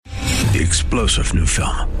The explosive new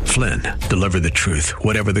film, Flynn, Deliver the Truth,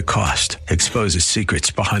 Whatever the Cost, exposes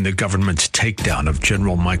secrets behind the government's takedown of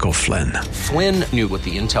General Michael Flynn. Flynn knew what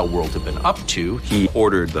the intel world had been up to. He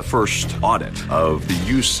ordered the first audit of the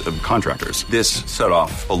use of contractors. This set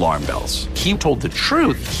off alarm bells. He told the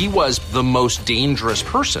truth. He was the most dangerous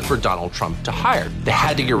person for Donald Trump to hire. They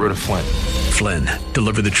had to get rid of Flynn. Flynn,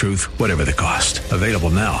 Deliver the Truth, Whatever the Cost. Available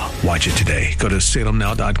now. Watch it today. Go to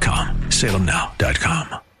salemnow.com.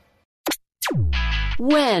 salemnow.com.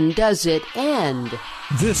 When does it end?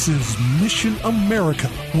 This is Mission America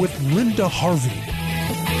with Linda Harvey.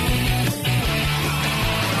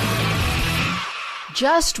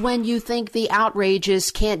 Just when you think the outrages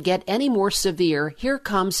can't get any more severe, here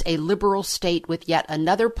comes a liberal state with yet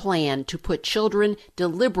another plan to put children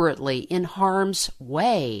deliberately in harm's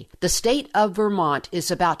way. The state of Vermont is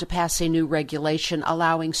about to pass a new regulation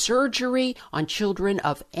allowing surgery on children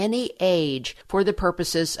of any age for the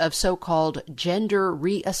purposes of so-called gender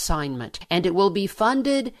reassignment, and it will be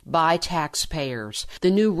funded by taxpayers. The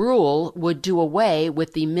new rule would do away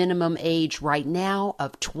with the minimum age right now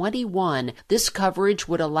of 21. This coverage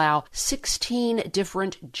would allow 16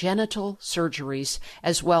 different genital surgeries,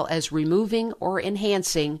 as well as removing or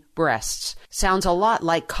enhancing breasts. Sounds a lot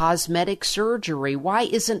like cosmetic surgery. Why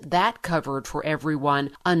isn't that covered for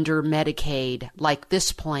everyone under Medicaid, like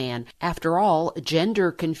this plan? After all,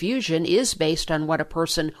 gender confusion is based on what a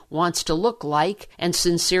person wants to look like and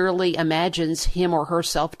sincerely imagines him or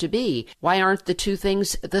herself to be. Why aren't the two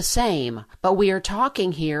things the same? But we are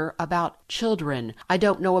talking here about children. I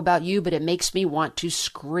don't know about you, but it makes me want to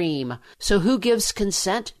scream. So who gives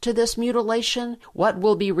consent to this mutilation? What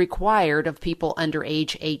will be required of people under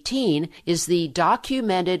age 18 is the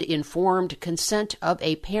documented informed consent of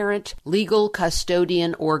a parent, legal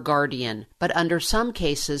custodian, or guardian. But under some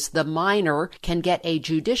cases, the minor can get a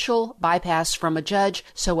judicial bypass from a judge,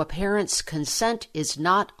 so a parent's consent is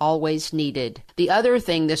not always needed. The other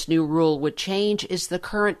thing this new rule would change is the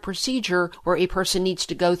current procedure where a person needs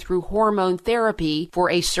to go through hormone therapy for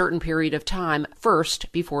a certain period of time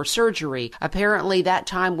first before surgery. Apparently that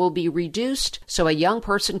time will be reduced so a young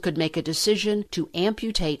person could make a decision to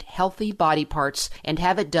amputate healthy body parts and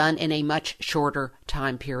have it done in a much shorter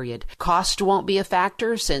time period. Cost won't be a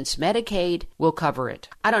factor since Medicaid will cover it.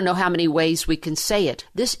 I don't know how many ways we can say it.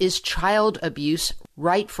 This is child abuse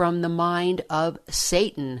right from the mind of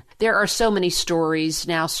Satan. There are so many stories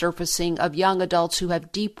now surfacing of young adults who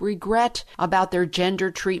have deep regret about their gender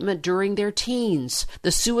treatment during their teens.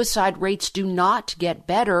 The suicide rates do not get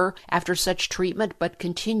better after such treatment, but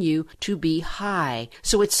continue to be high.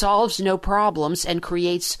 So it solves no problems and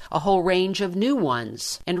creates a whole range of new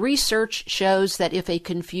ones. And research shows that if a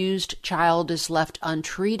confused child is left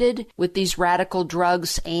untreated with these radical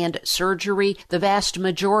drugs and surgery, the vast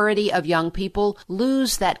majority of young people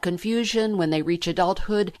lose that confusion when they reach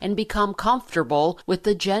adulthood and become comfortable with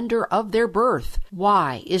the gender of their birth.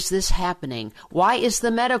 Why is this happening? Why is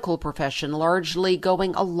the medical profession largely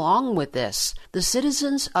going along with this? The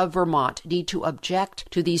citizens of Vermont need to object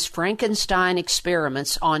to these Frankenstein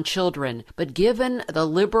experiments on children, but given the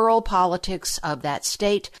liberal politics of that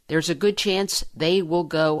state, there's a good chance they will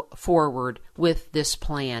go forward with this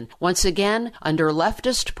plan. Once again, under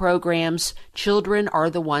leftist programs, children are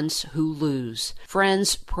the ones who lose.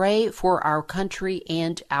 Friends, pray for our country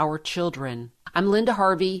and our children. I'm Linda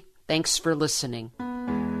Harvey. Thanks for listening.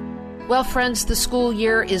 Well, friends, the school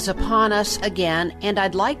year is upon us again, and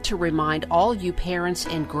I'd like to remind all you parents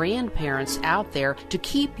and grandparents out there to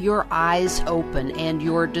keep your eyes open and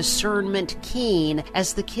your discernment keen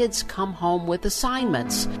as the kids come home with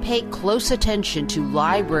assignments. Pay close attention to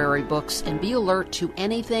library books and be alert to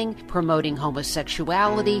anything promoting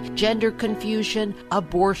homosexuality, gender confusion,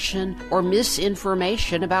 abortion, or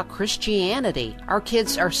misinformation about Christianity. Our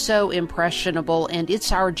kids are so impressionable, and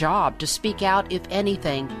it's our job to speak out if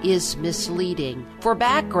anything is misleading. For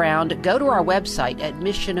background, go to our website at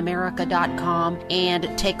missionamerica.com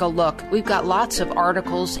and take a look. We've got lots of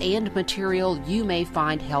articles and material you may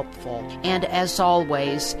find helpful. And as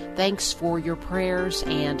always, thanks for your prayers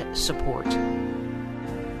and support.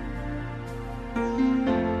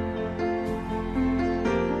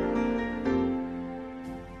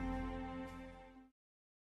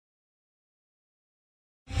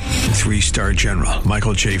 Three-star General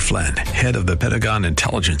Michael J. Flynn, head of the Pentagon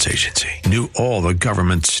Intelligence Agency, knew all the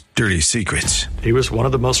government's dirty secrets. He was one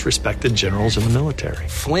of the most respected generals in the military.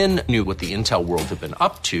 Flynn knew what the intel world had been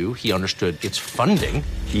up to. He understood its funding.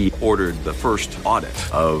 He ordered the first audit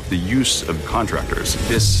of the use of contractors.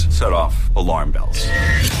 This set off alarm bells.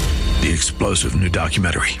 The explosive new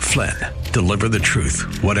documentary, Flynn, Deliver the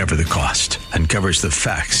truth, whatever the cost. Uncovers the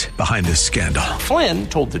facts behind this scandal. Flynn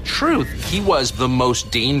told the truth. He was the most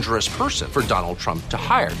dangerous person for Donald Trump to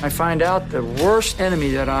hire. I find out the worst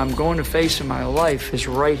enemy that I'm going to face in my life is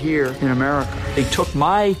right here in America. They took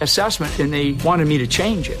my assessment and they wanted me to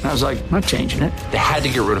change it. And I was like, I'm not changing it. They had to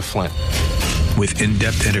get rid of Flynn. With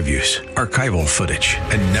in-depth interviews, archival footage,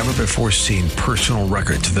 and never-before-seen personal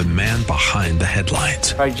records of the man behind the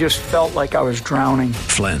headlines. I just felt like I was drowning.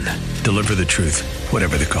 Flynn, deliver the truth,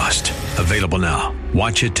 whatever the cost. Available now.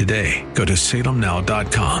 Watch it today. Go to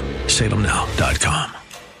salemnow.com. salemnow.com.